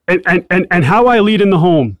 and how I lead in the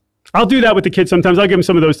home. I'll do that with the kids sometimes. I'll give them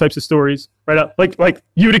some of those types of stories, right? Like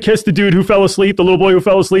Eutychus, the dude who fell asleep, the little boy who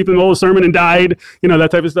fell asleep in the middle of the sermon and died,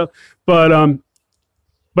 that type of stuff. But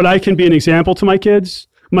I can be an example to my kids.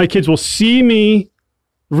 My kids will see me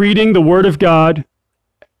reading the Word of God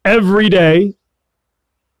every day.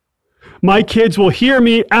 My kids will hear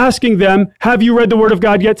me asking them, have you read the Word of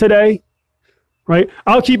God yet today? Right?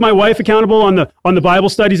 I'll keep my wife accountable on the Bible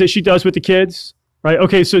studies that she does with the kids. Right?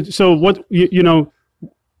 Okay, so what,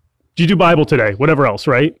 do you do Bible today? Whatever else,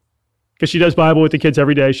 right? Because she does Bible with the kids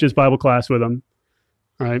every day. She does Bible class with them.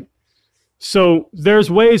 Right? So there's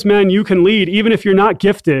ways, man, you can lead, even if you're not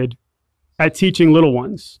gifted at teaching little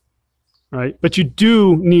ones. Right? But you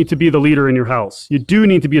do need to be the leader in your house. You do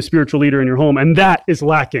need to be a spiritual leader in your home, and that is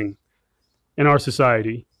lacking in our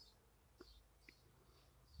society.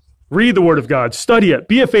 Read the Word of God, study it,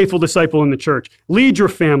 be a faithful disciple in the church, lead your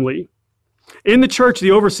family. In the church,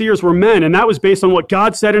 the overseers were men, and that was based on what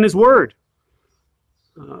God said in His Word.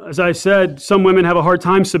 As I said, some women have a hard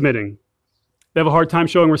time submitting. They have a hard time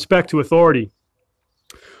showing respect to authority.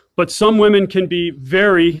 But some women can be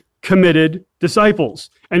very committed disciples,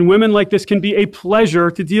 and women like this can be a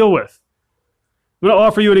pleasure to deal with. I'm going to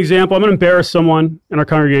offer you an example. I'm going to embarrass someone in our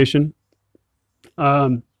congregation.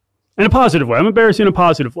 In a positive way. I'm embarrassing in a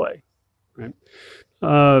positive way. Right?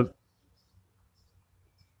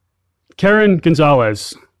 Karen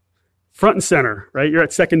Gonzalez, front and center, right? You're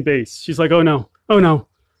at second base. She's like, oh no.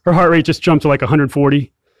 Her heart rate just jumped to like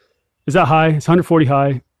 140. Is that high? Is 140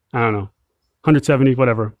 high? I don't know. 170,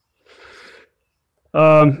 whatever.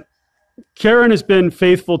 Karen has been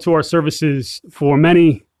faithful to our services for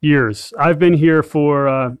many years. I've been here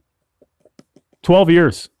for 12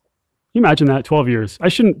 years. Can you imagine that? 12 years. I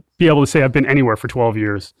shouldn't be able to say I've been anywhere for 12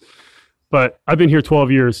 years, but I've been here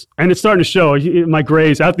 12 years, and it's starting to show. My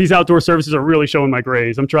grays, these outdoor services are really showing my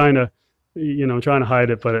grays. I'm trying to hide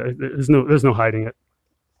it, but there's no hiding it.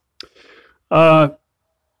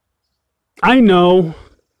 I know,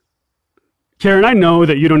 Karen, I know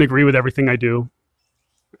that you don't agree with everything I do.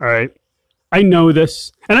 All right. I know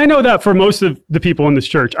this, and I know that for most of the people in this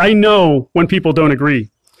church. I know when people don't agree,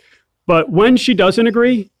 but when she doesn't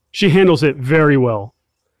agree, she handles it very well.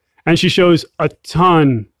 And she shows a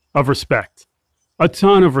ton of respect. A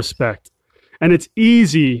ton of respect. And it's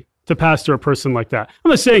easy to pastor a person like that. I'm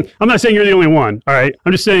not saying you're the only one, all right?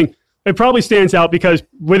 I'm just saying it probably stands out because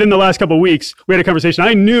within the last couple of weeks, we had a conversation.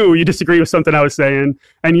 I knew you disagreed with something I was saying,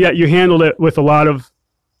 and yet you handled it with a lot of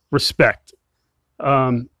respect.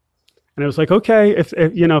 And it was like, okay, if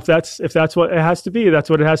that's what it has to be, that's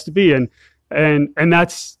what it has to be. And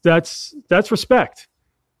that's respect.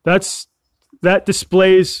 That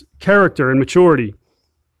displays character and maturity.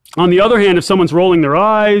 On the other hand, if someone's rolling their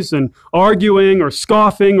eyes and arguing or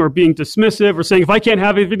scoffing or being dismissive or saying, if I can't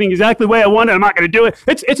have everything exactly the way I want it, I'm not going to do it,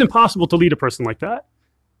 it's impossible to lead a person like that.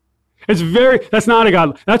 That's not a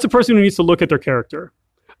God. That's a person who needs to look at their character.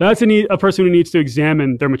 That's a person who needs to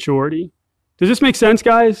examine their maturity. Does this make sense,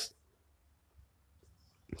 guys?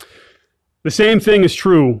 The same thing is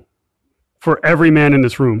true for every man in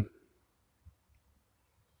this room.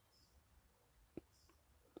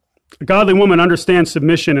 A godly woman understands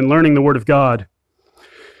submission and learning the Word of God.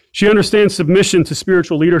 She understands submission to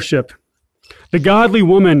spiritual leadership. The godly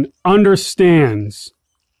woman understands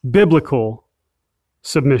biblical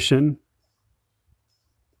submission.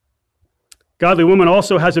 Godly woman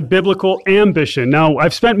also has a biblical ambition. Now,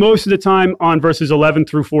 I've spent most of the time on verses 11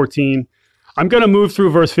 through 14. I'm going to move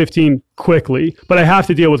through verse 15 quickly, but I have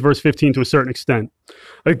to deal with verse 15 to a certain extent.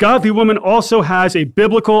 A godly woman also has a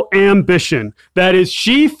biblical ambition. That is,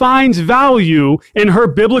 she finds value in her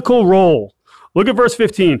biblical role. Look at verse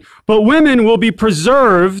 15. But women will be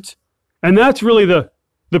preserved, and that's really the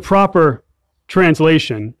proper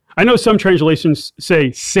translation. I know some translations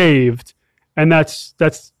say saved, and that's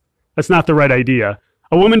not the right idea.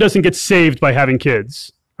 A woman doesn't get saved by having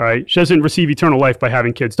kids. All right, she doesn't receive eternal life by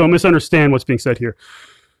having kids. Don't misunderstand what's being said here.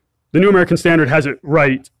 The New American Standard has it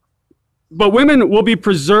right. But women will be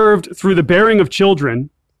preserved through the bearing of children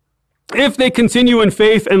if they continue in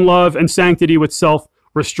faith and love and sanctity with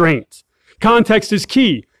self-restraint. Context is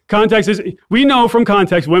key. We know from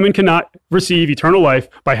context women cannot receive eternal life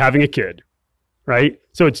by having a kid, right?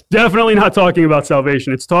 So it's definitely not talking about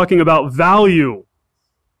salvation. It's talking about value.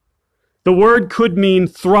 The word could mean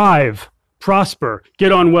thrive, prosper,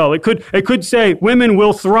 get on well. It could say women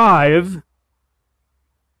will thrive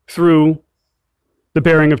through the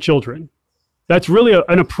bearing of children. That's really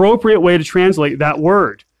an appropriate way to translate that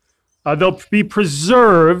word. They'll be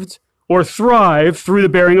preserved or thrive through the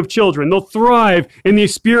bearing of children. They'll thrive in the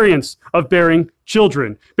experience of bearing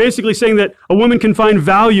children. Basically saying that a woman can find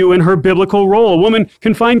value in her biblical role. A woman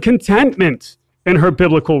can find contentment in her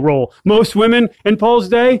biblical role. Most women in Paul's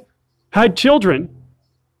day had children.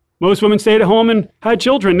 Most women stayed at home and had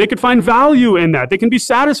children. They could find value in that. They can be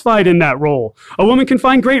satisfied in that role. A woman can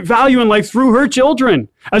find great value in life through her children,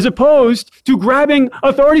 as opposed to grabbing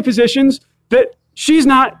authority positions that she's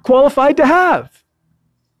not qualified to have.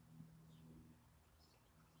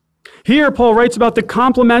 Here, Paul writes about the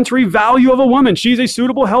complementary value of a woman. She's a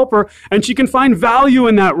suitable helper, and she can find value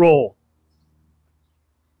in that role.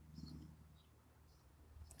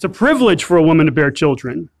 It's a privilege for a woman to bear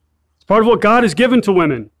children. It's part of what God has given to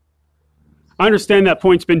women. I understand that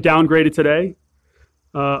point's been downgraded today.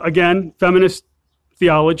 Again, feminist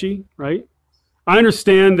theology, right? I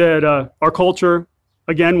understand that our culture,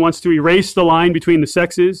 again, wants to erase the line between the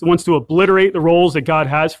sexes, wants to obliterate the roles that God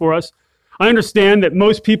has for us. I understand that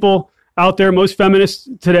most people out there, most feminists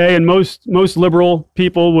today, and most liberal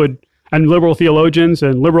people and liberal theologians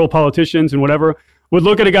and liberal politicians and whatever, would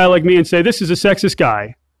look at a guy like me and say, this is a sexist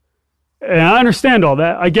guy. And I understand all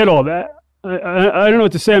that. I get all that. I don't know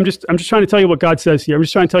what to say. I'm just trying to tell you what God says here. I'm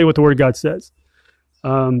just trying to tell you what the Word of God says.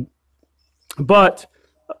 But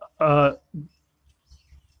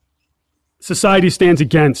society stands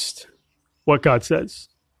against what God says.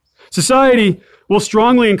 Society will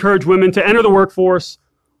strongly encourage women to enter the workforce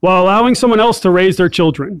while allowing someone else to raise their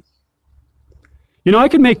children. You know, I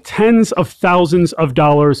could make tens of thousands of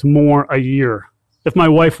dollars more a year if my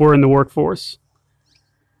wife were in the workforce.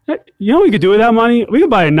 You know what we could do with that money? We could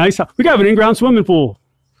buy a nice house. We could have an in-ground swimming pool.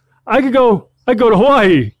 I could go to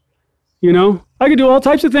Hawaii. You know, I could do all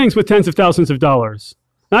types of things with tens of thousands of dollars.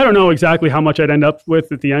 I don't know exactly how much I'd end up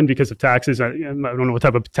with at the end because of taxes. I don't know what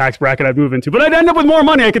type of tax bracket I'd move into, but I'd end up with more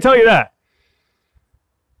money, I can tell you that.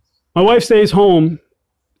 My wife stays home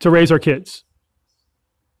to raise our kids,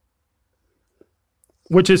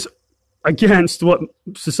 which is against what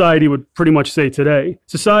society would pretty much say today.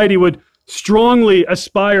 Society would strongly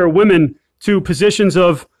aspire women to positions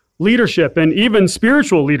of leadership and even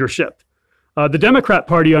spiritual leadership. The Democrat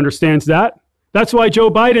Party understands that. That's why Joe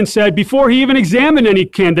Biden said before he even examined any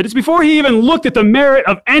candidates, before he even looked at the merit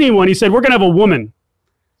of anyone, he said, we're going to have a woman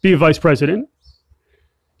be a vice president.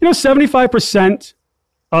 You know, 75%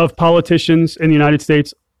 of politicians in the United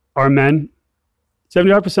States are men.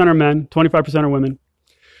 75% are men, 25% are women.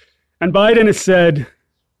 And Biden has said,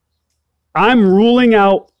 I'm ruling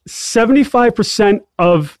out 75%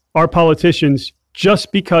 of our politicians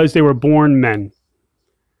just because they were born men.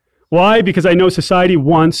 Why? Because I know society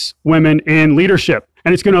wants women in leadership,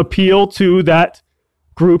 and it's going to appeal to that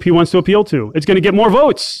group he wants to appeal to. It's going to get more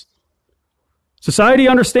votes. Society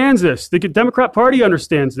understands this. The Democrat Party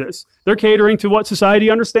understands this. They're catering to what society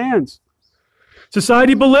understands.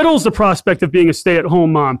 Society belittles the prospect of being a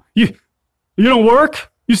stay-at-home mom. You don't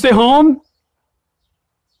work? You stay home?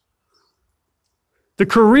 The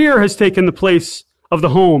career has taken the place of the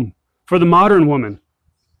home for the modern woman.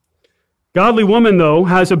 Godly woman, though,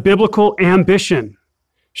 has a biblical ambition.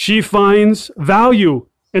 She finds value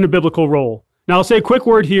in a biblical role. Now, I'll say a quick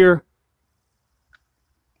word here.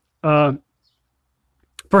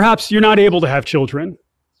 Perhaps you're not able to have children.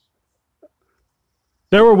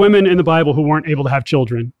 There were women in the Bible who weren't able to have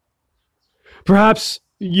children. Perhaps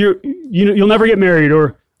you'll never get married,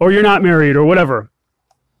 or you're not married, or whatever.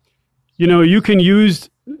 You can use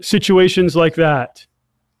situations like that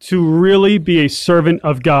to really be a servant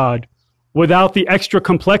of God without the extra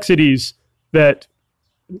complexities that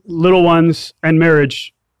little ones and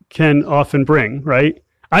marriage can often bring, right?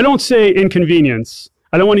 I don't say inconvenience.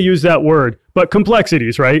 I don't want to use that word, but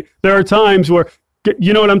complexities, right? There are times where,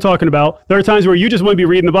 you know what I'm talking about. There are times where you just want to be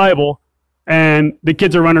reading the Bible and the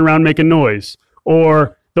kids are running around making noise,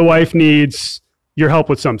 or the wife needs your help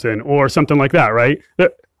with something, or something like that, right?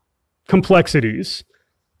 Complexities.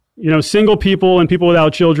 Single people and people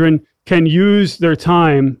without children can use their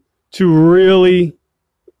time to really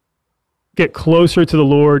get closer to the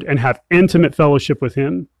Lord and have intimate fellowship with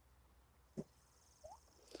Him.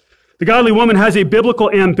 The godly woman has a biblical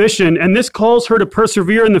ambition, and this calls her to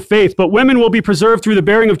persevere in the faith. But women will be preserved through the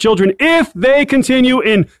bearing of children if they continue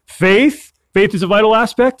in faith. Faith is a vital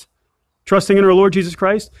aspect, trusting in our Lord Jesus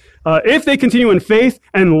Christ. If they continue in faith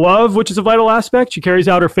and love, which is a vital aspect, she carries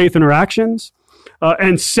out her faith in her actions.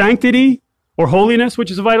 And sanctity or holiness, which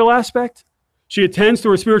is a vital aspect. She attends to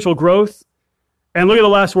her spiritual growth. And look at the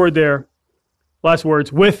last word there. Last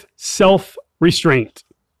words, with self-restraint.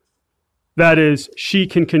 That is, she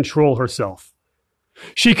can control herself.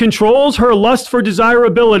 She controls her lust for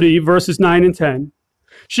desirability, verses 9 and 10.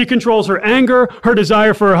 She controls her anger, her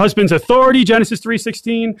desire for her husband's authority, Genesis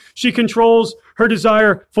 3:16. She controls her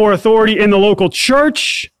desire for authority in the local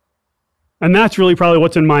church. And that's really probably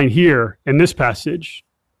what's in mind here in this passage.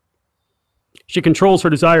 She controls her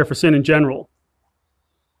desire for sin in general.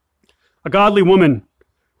 A godly woman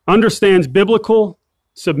understands biblical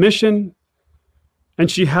submission, and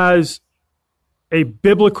she has a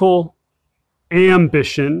biblical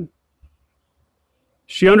ambition.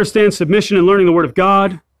 She understands submission and learning the Word of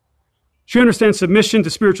God. She understands submission to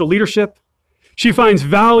spiritual leadership. She finds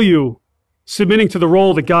value submitting to the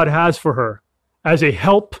role that God has for her as a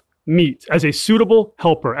helpmeet, as a suitable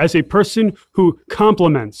helper, as a person who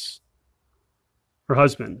complements her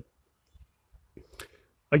husband.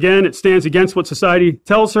 Again, it stands against what society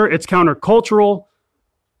tells her. It's countercultural.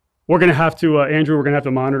 We're going to have to, Andrew, we're going to have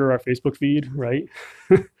to monitor our Facebook feed, right?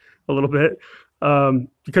 A little bit.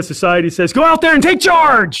 Because society says, go out there and take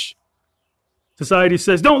charge. Society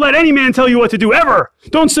says, don't let any man tell you what to do ever.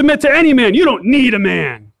 Don't submit to any man. You don't need a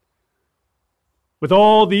man. With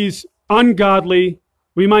all these ungodly,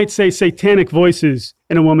 we might say satanic voices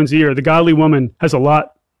in a woman's ear, the godly woman has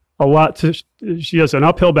she has an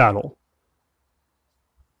uphill battle.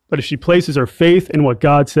 But if she places her faith in what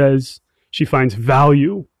God says, she finds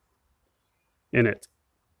value in it.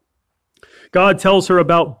 God tells her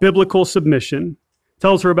about biblical submission,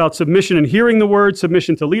 tells her about submission in hearing the word,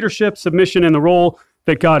 submission to leadership, submission in the role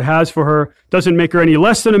that God has for her. Doesn't make her any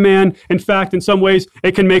less than a man. In fact, in some ways,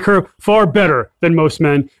 it can make her far better than most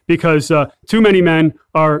men, because too many men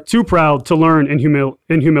are too proud to learn in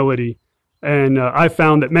humility. And I've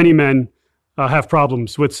found that many men have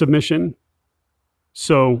problems with submission.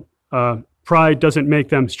 So pride doesn't make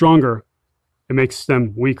them stronger. It makes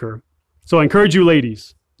them weaker. So I encourage you,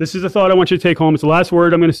 ladies. This is a thought I want you to take home. It's the last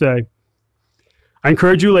word I'm going to say. I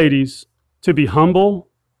encourage you, ladies, to be humble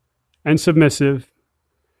and submissive,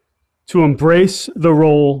 to embrace the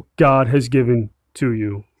role God has given to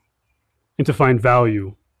you, and to find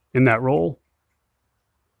value in that role.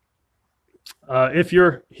 If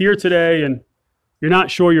you're here today and you're not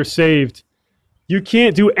sure you're saved, you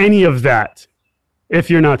can't do any of that if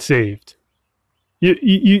you're not saved.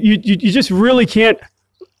 You just really can't.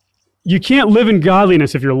 You can't live in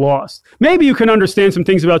godliness if you're lost. Maybe you can understand some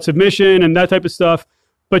things about submission and that type of stuff,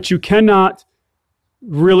 but you cannot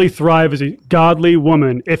really thrive as a godly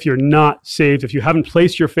woman if you're not saved, if you haven't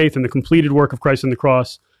placed your faith in the completed work of Christ on the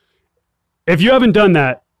cross. If you haven't done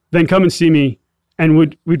that, then come and see me, and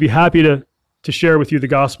we'd be happy to share with you the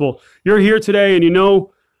gospel. You're here today and you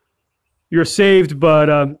know you're saved,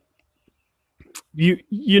 but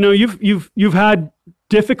you've had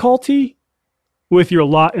difficulty with your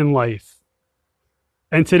lot in life.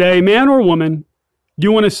 And today, man or woman,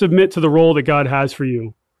 you want to submit to the role that God has for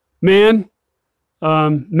you. Men,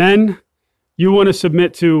 you want to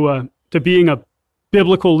submit to being a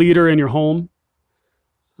biblical leader in your home.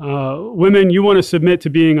 Women, you want to submit to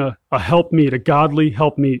being a helpmeet, a godly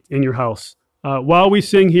helpmeet in your house. While we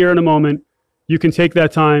sing here in a moment, you can take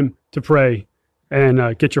that time to pray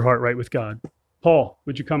and get your heart right with God. Paul,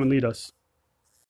 would you come and lead us?